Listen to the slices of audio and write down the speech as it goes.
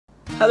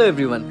Hello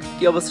everyone,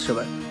 কি অবস্থা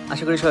সবার?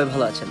 আশা করি সবাই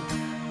ভালো আছেন।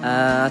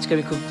 আজকে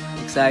আমি খুব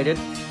এক্সাইটেড।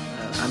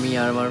 আমি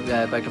আর আমার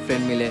কয়েকটা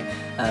ফ্রেন্ড মিলে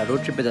রোড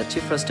ট্রিপে যাচ্ছি।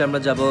 ফার্স্টে আমরা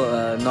যাব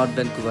নর্থ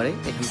ভ্যানকুভারে।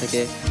 এখান থেকে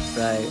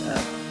প্রায়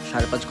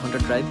 5.5 ঘন্টা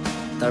ড্রাইভ।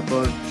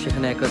 তারপর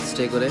সেখানে এক রাত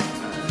স্টে করে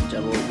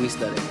যাব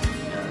হুইসলারে।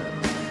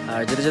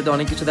 আর যেতে যেতে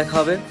অনেক কিছু দেখা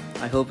হবে।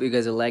 I hope you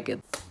guys will like it.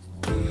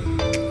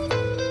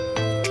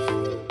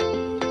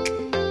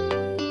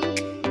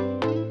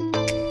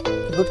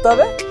 ঘুরতে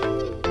হবে,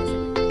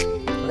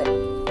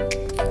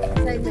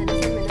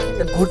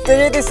 ঘুরতে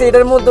যেতেছি,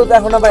 এটার মধ্যে তো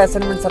এখন আবার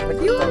অ্যাসাইনমেন্ট সাবমিট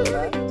করতে হবে না?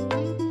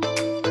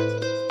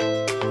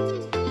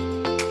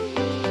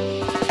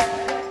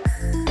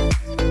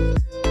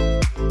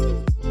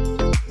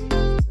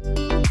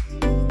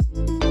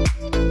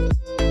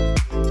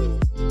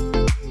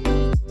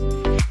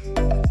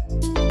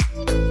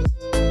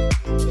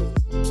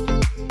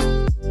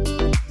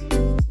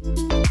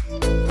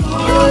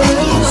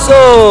 সো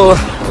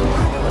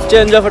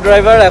চেঞ্জ অফ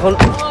ড্রাইভার, এখন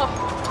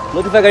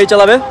লতিফা গাড়ি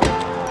চালাবে।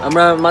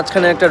 আমরা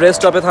মাঝখানে একটা রেস্ট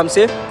স্টপে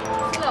থামছি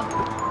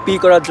পি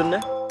করার জন্য।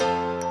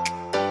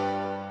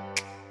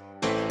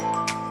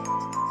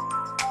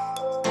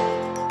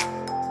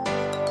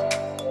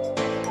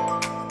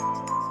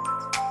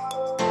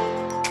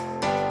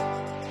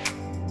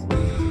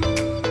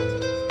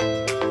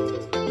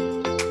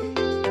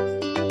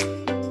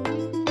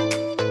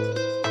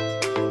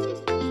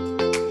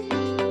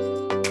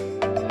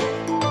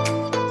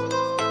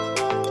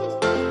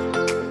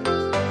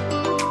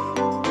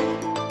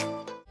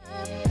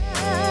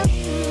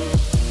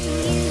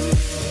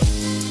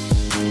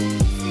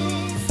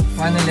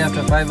 Finally,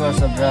 after 5 hours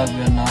of drive,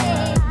 we are now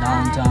at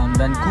downtown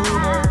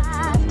Vancouver.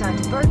 Left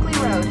onto Berkeley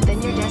Road, then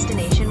your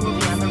destination will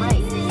be on the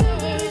right.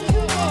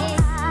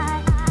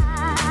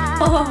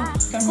 Oh,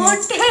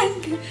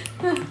 content!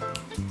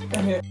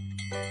 Come here.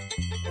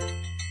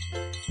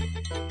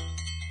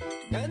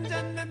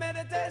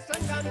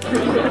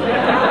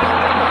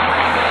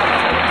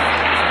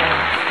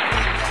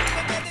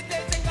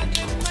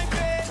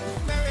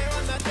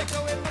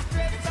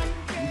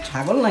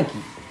 ছাগল নাকি?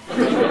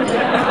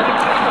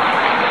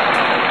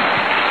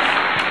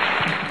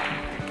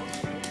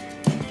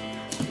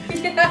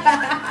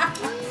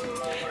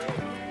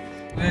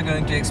 We're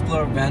going to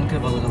explore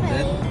Vancouver a little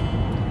bit.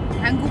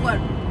 Vancouver.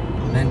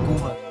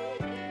 Vancouver.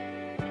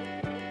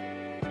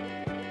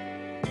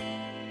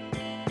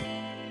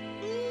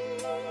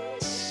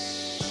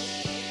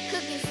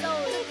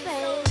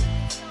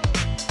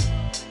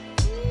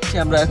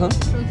 আমরা এখন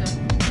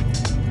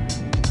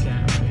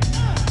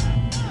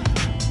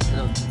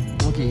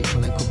কি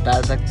মানে খুব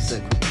tired লাগতেছে,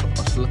 খুব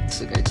কষ্ট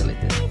লাগতেছে গাড়ি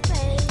চালাইতে।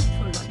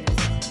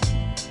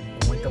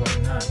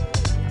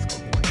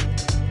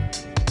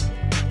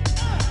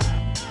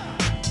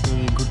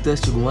 ঘুরতে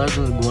আসছি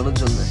ঘুমানোর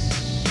জন্য।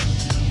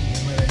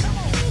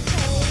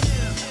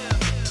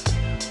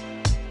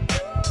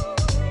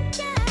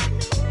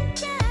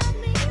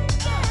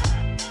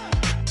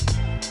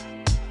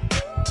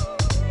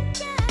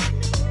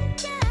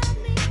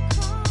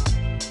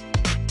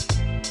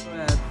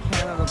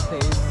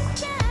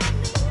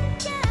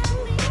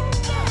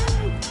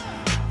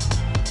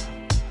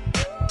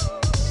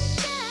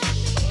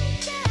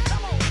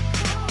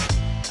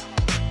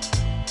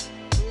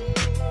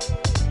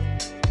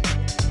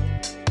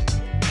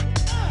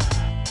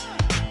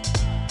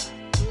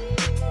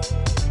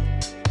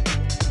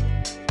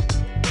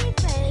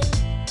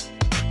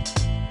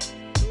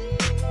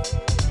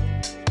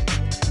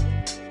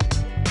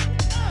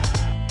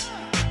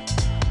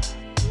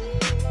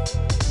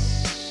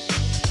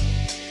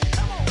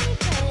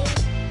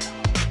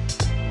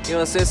 You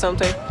want to say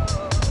something?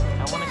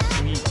 I want to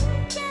sleep.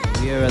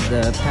 We are at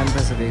the Pan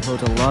Pacific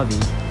Hotel lobby.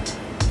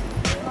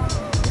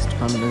 Just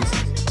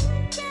condolences.